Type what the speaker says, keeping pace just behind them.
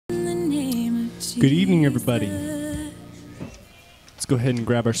Good evening, everybody. Let's go ahead and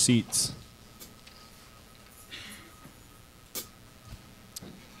grab our seats.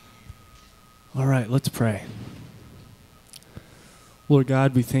 All right, let's pray. Lord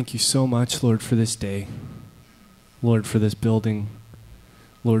God, we thank you so much, Lord, for this day. Lord, for this building.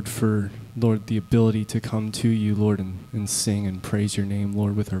 Lord, for, Lord, the ability to come to you, Lord, and sing and praise your name,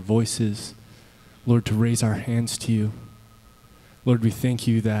 Lord, with our voices. Lord, to raise our hands to you. Lord, we thank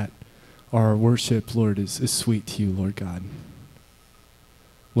you that our worship, Lord, is sweet to you, Lord God.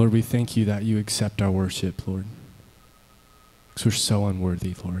 Lord, we thank you that you accept our worship, Lord, because we're so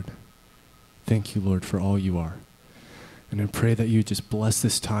unworthy, Lord. Thank you, Lord, for all you are. And I pray that you just bless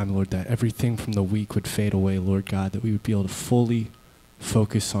this time, Lord, that everything from the week would fade away, Lord God, that we would be able to fully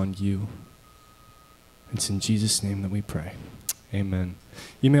focus on you. It's in Jesus' name that we pray. Amen.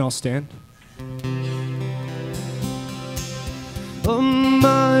 You may all stand. A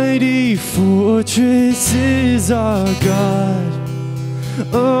mighty fortress is our God,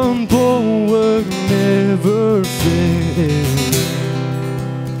 a bulwark never fails.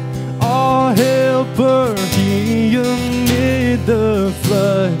 Our helper, he amid the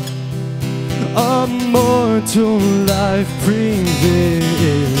flood, a mortal life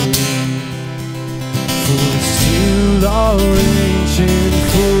prevails. For still our ancient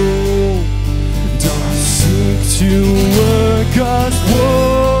foe doth seek to work us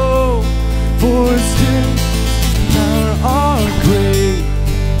woe, for still our great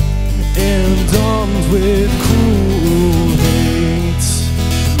and armed with cruel hate.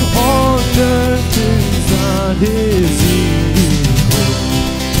 On earth is not his equal.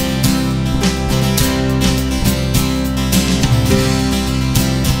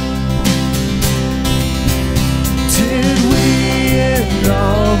 Did we in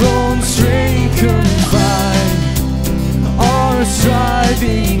our own strength confide, our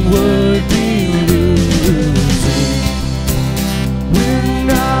striving would be losing. We're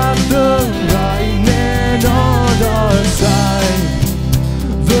not the right man on our side,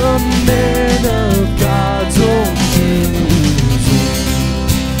 the man of God's own choosing.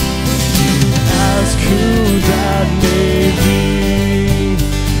 Ask who that may be.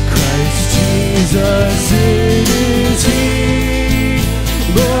 Christ Jesus, it is he.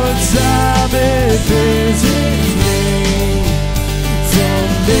 Lord Sabbath is his name. From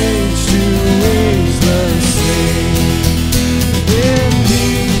age to age the same. And he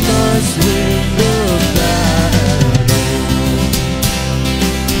must win the battle.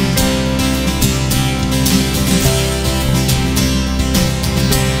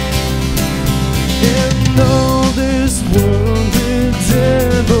 In all this world the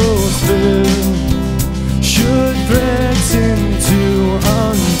devil's fill should threaten to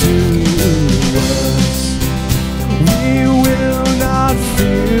undo us. We will not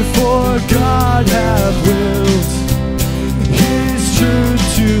fear, for God hath willed his truth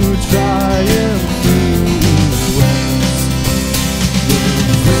to triumph through us. The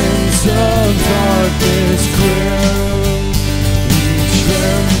prince of darkness crowned, we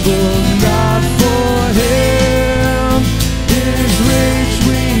tremble not for him. His rage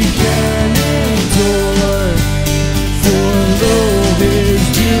we can endure, for lo, his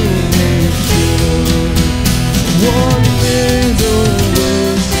doom is sure. One little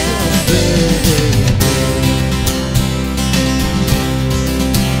word shall fail.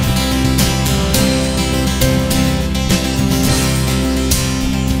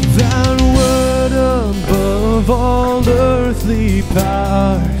 That word above all earthly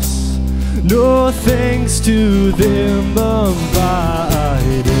powers, no thanks to them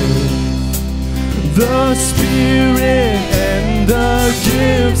abided. The Spirit and the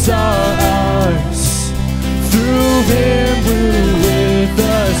gifts are ours, through him we're with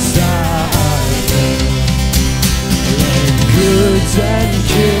us. Like goods and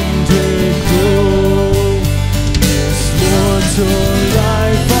kindred grow, this mortal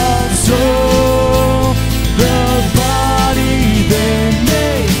life also, the body they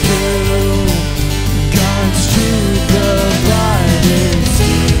may kill, God's truth abiding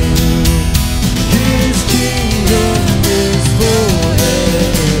still. His kingdom is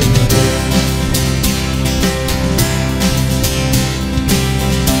forever.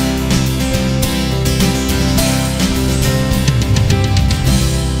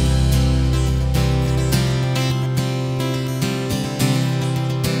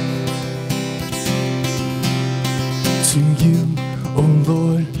 To you, oh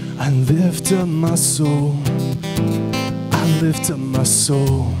Lord, I lift up my soul. I lift up my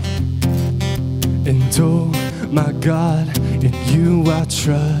soul. And oh my God, in you I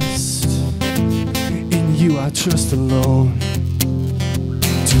trust. In you I trust alone.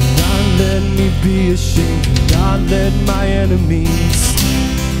 Do not let me be ashamed, not let my enemies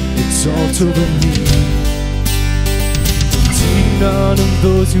exalt over me. Indeed, none of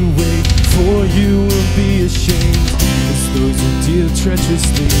those who wait for you will be ashamed, as those who deal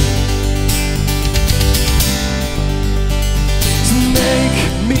treacherously. To make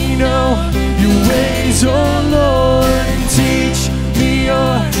me know your ways, oh Lord, and teach me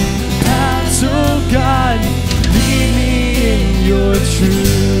your paths, oh God. Lead me in your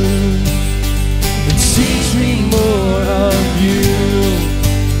truth and teach me more of you.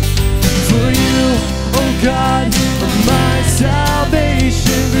 For you, oh God, are my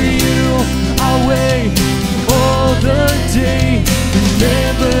salvation. For you I'll wait all the day.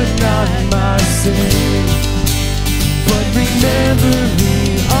 Remember not my sin, but remember me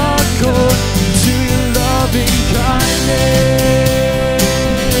according to your loving kindness.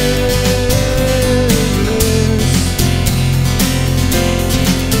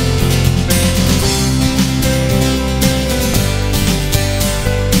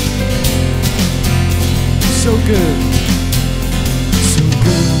 So good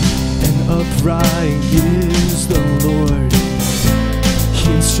and upright is the Lord. He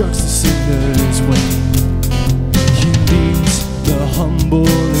instructs the sinner's way. He leads the humble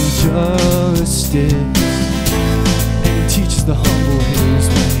in justice, and he teaches the humble his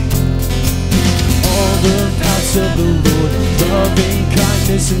way. All the paths of the Lord, loving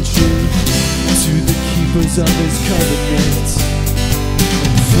kindness and truth, to the keepers of his covenant.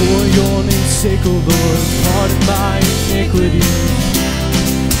 For your name's sake, O Lord, pardon my iniquity,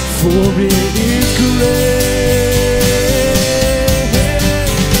 for it is great.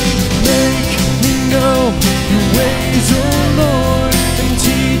 Make me know your ways, O Lord, and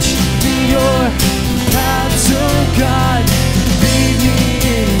teach me your paths, O God. Lead me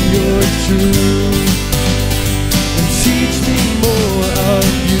in your truth and teach me more of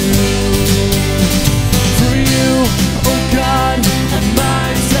you. For you, O God, are my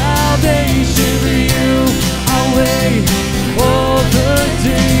salvation. For you I'll wait all the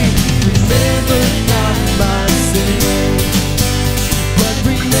day. Remember not my sin, but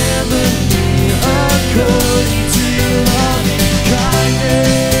remember me according to your loving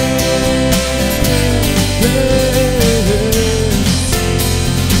kindness.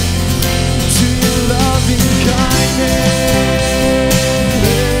 To your loving kindness.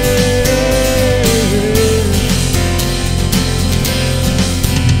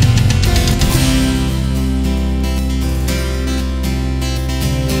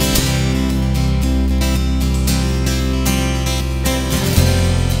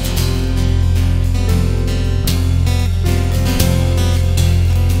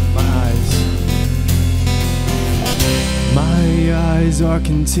 My eyes are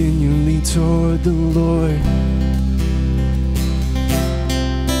continually toward the Lord.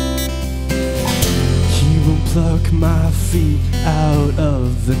 He will pluck my feet out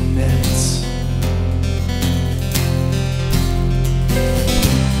of the nets.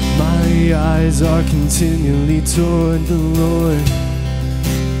 My eyes are continually toward the Lord.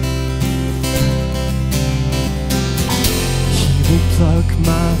 He will pluck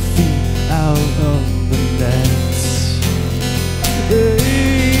my feet out of the nets.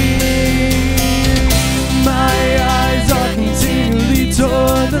 My eyes are continually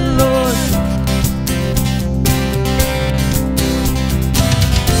toward the Lord.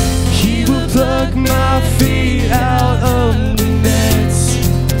 He will pluck my feet out of the nets.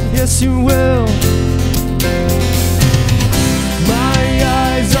 Yes, He will. My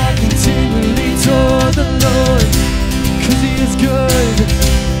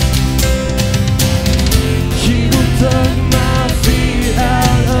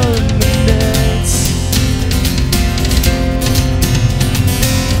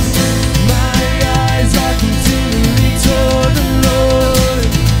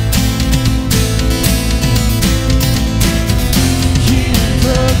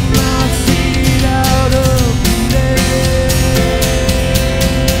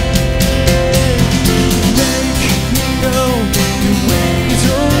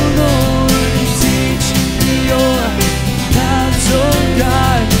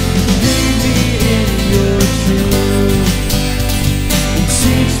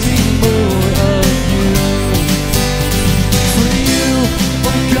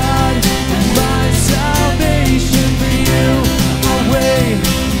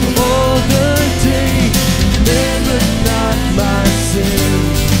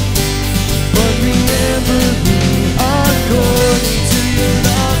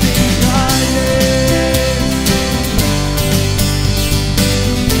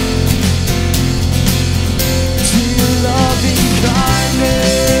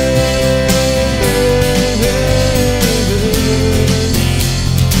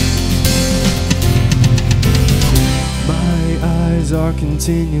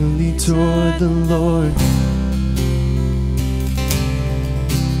continually toward the Lord.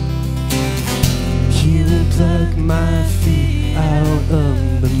 He will pluck my feet out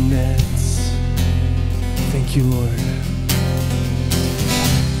of the nets. Thank you, Lord.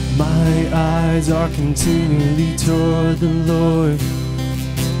 My eyes are continually toward the Lord.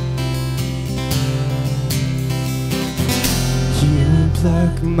 He will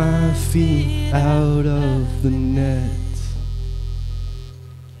pluck my feet out of the net.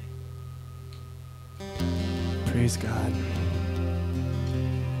 Praise God.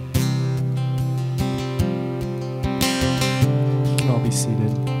 You can all be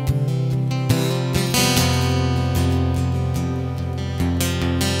seated.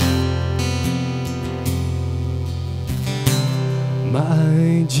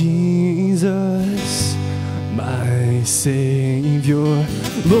 My Jesus, my Savior,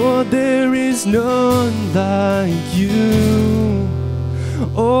 Lord, there is none like you.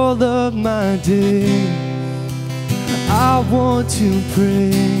 All of my days I want to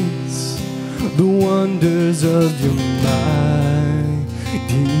praise the wonders of your mighty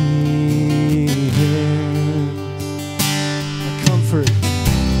hands.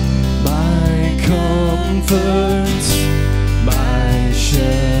 My comfort, my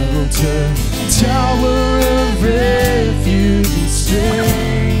shelter, tower of refuge and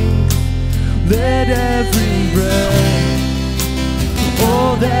strength. Let every breath,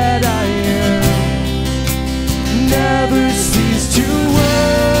 all that I am, never cease to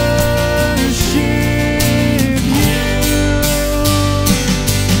worship you.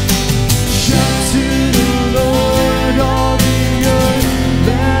 Shout to the Lord, all the earth,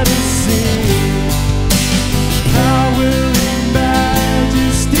 let us sing. Power and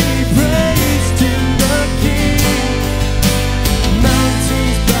majesty, praise to the King.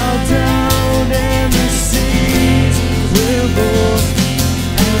 Mountains bow down and the seas will roar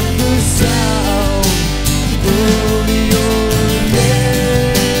at the sound of your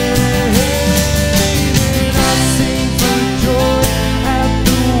name. And I sing for joy at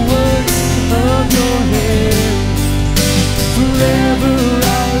the works of your hand. Forever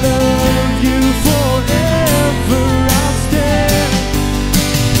I'll love you, forever I'll stand.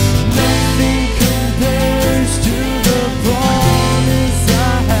 Nothing compares to the promise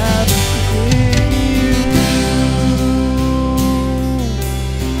I have in you.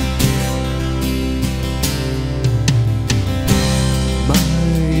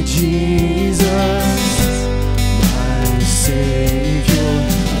 My Jesus, my Savior,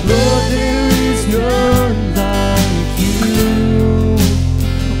 Lord, there is none like you.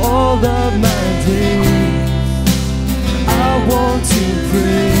 All of my days I want to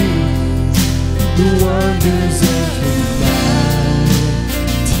praise the wonders of your mighty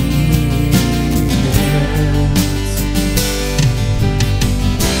hands.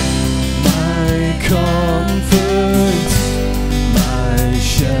 My comfort, my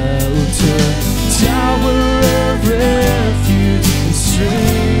shelter, tower of refuge and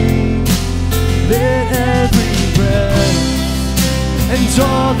strength. Let every breath and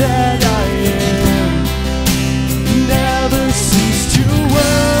all that I am never cease to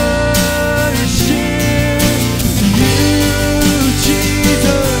worship you.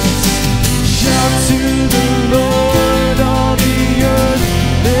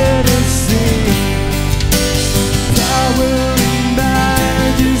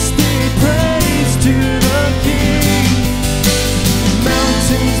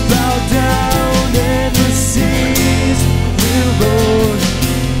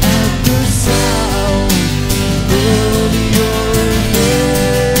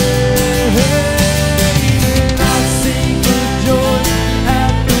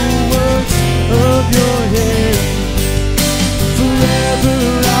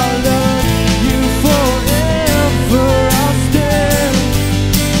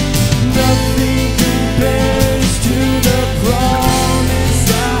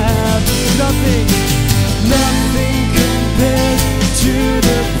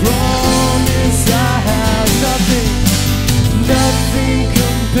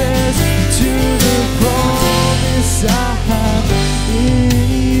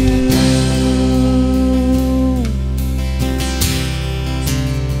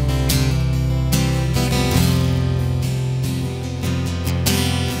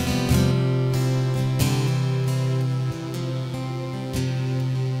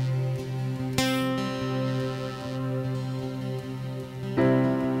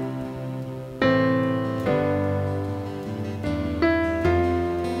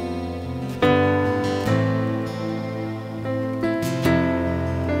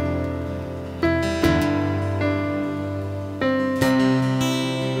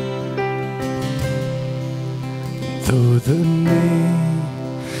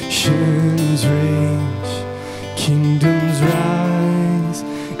 Nations rage, kingdoms rise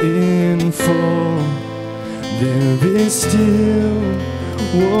and fall. There is still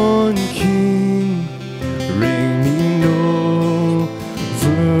one King reigning over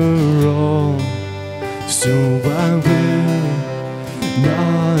all. So I will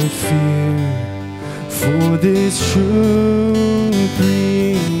not fear, for this truth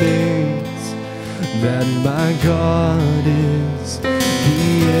remains, that my God is the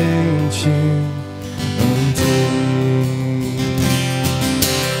Ancient of Days.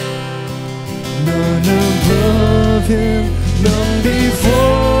 None above him, none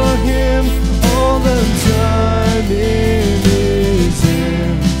before him, all the time in his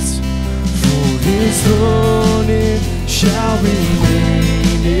hands. For his throne it shall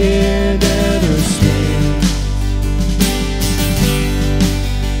remain, it never stands.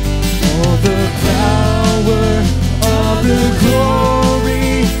 All the power, all the glory,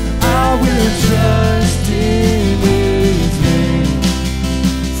 I will trust in his name.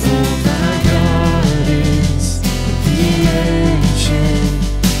 For my God is the Ancient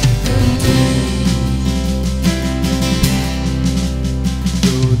of Days.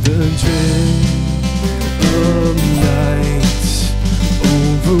 Though the dread of night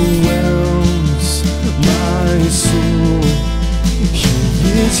overwhelms my soul, he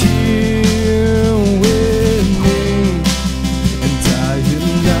is here with me, and I am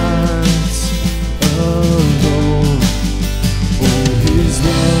not alone. Oh, his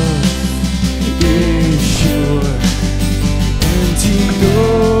love is sure, and he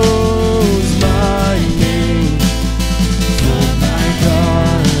knows my name. For my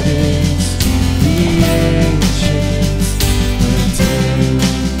God is the Ancient of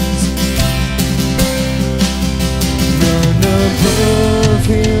Days. None above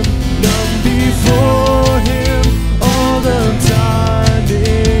him, none before him, all the time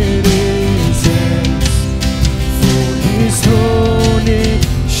in his hands. For his throne it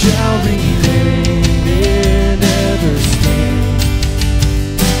shall remain, it never stands.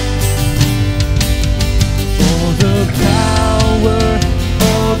 All the power,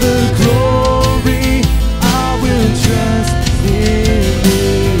 all the glory, I will trust in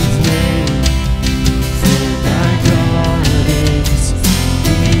his name. For my God is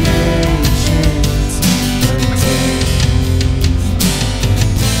the Ancient of Days.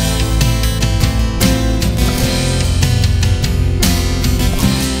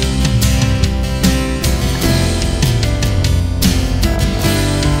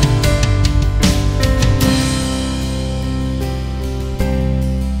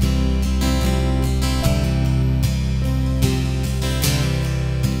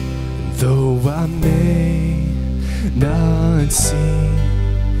 Though I may not see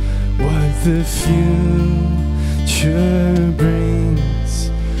what the future brings,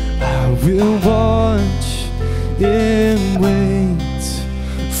 I will watch and wait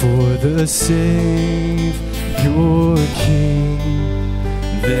for the Savior King.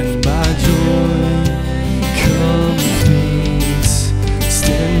 Then my joy completes,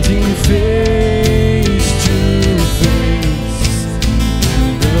 standing face to face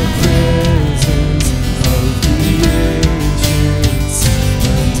in the presence of the Ancients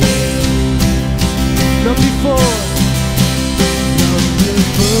of Days. None before, none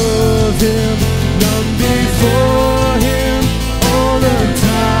above him, none before him, all the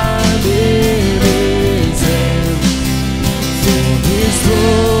time in his hands. For his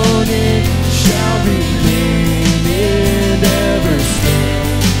throne it shall remain, it never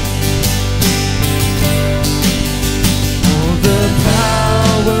stands. All the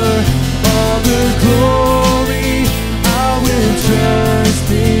power, all the glory, I will trust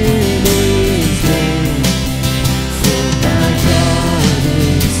in his name. For my God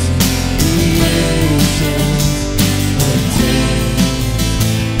is the Ancient of Days.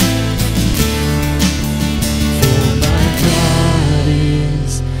 For my God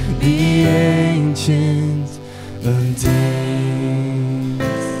is the Ancient of Days.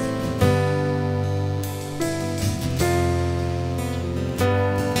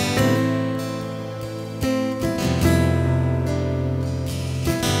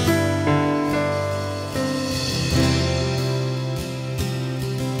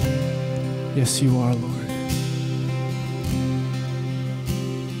 Yes, you are, Lord.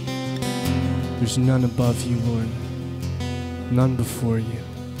 There's none above you, Lord. None before you.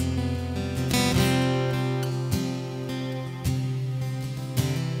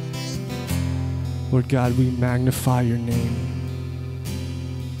 Lord God, we magnify your name.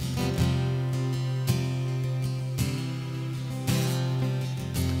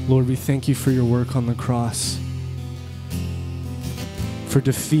 Lord, we thank you for your work on the cross, for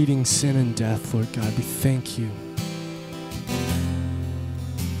defeating sin and death, Lord God. We thank you.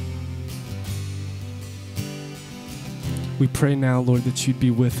 We pray now, Lord, that you'd be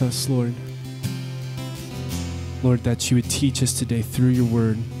with us, Lord. Lord, that you would teach us today through your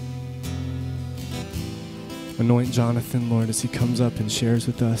word. Anoint Jonathan, Lord, as he comes up and shares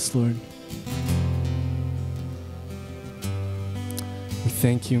with us, Lord. We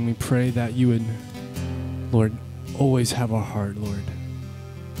thank you and we pray that you would, Lord, always have our heart, Lord.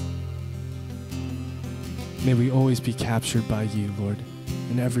 May we always be captured by you, Lord,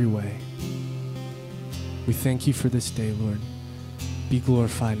 in every way. We thank you for this day, Lord. Be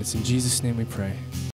glorified. It's in Jesus' name we pray.